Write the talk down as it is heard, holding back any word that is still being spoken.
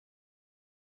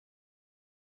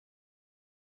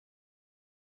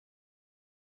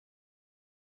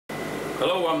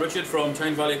Hello, I'm Richard from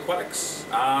Tyne Valley Aquatics,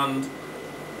 and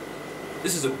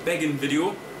this is a begging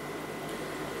video.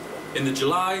 In the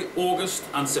July, August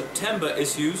and September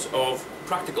issues of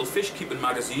Practical Fishkeeping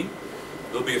Magazine,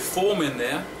 there'll be a form in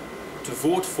there to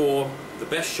vote for the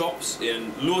best shops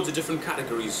in loads of different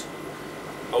categories.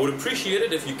 I would appreciate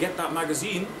it if you get that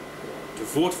magazine to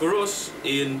vote for us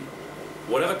in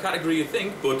whatever category you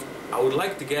think, but I would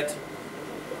like to get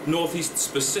North East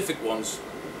specific ones.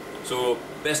 So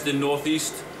best in North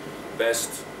East,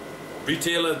 best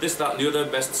retailer, this, that and the other,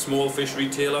 best small fish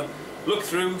retailer. Look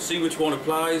through, see which one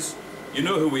applies. You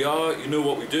know who we are, you know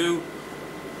what we do.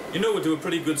 You know we do a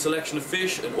pretty good selection of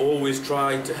fish and always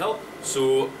try to help.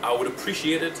 So I would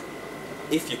appreciate it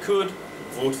if you could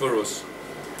vote for us.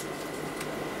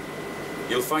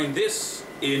 You'll find this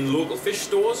in local fish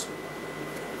stores.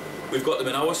 We've got them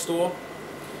in our store.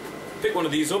 Pick one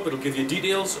of these up, it'll give you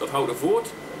details of how to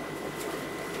vote.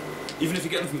 Even if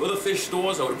you get them from other fish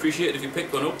stores, I would appreciate it if you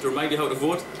picked one up to remind you how to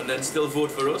vote and then still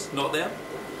vote for us, not them.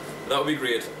 That would be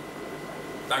great.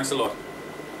 Thanks a lot.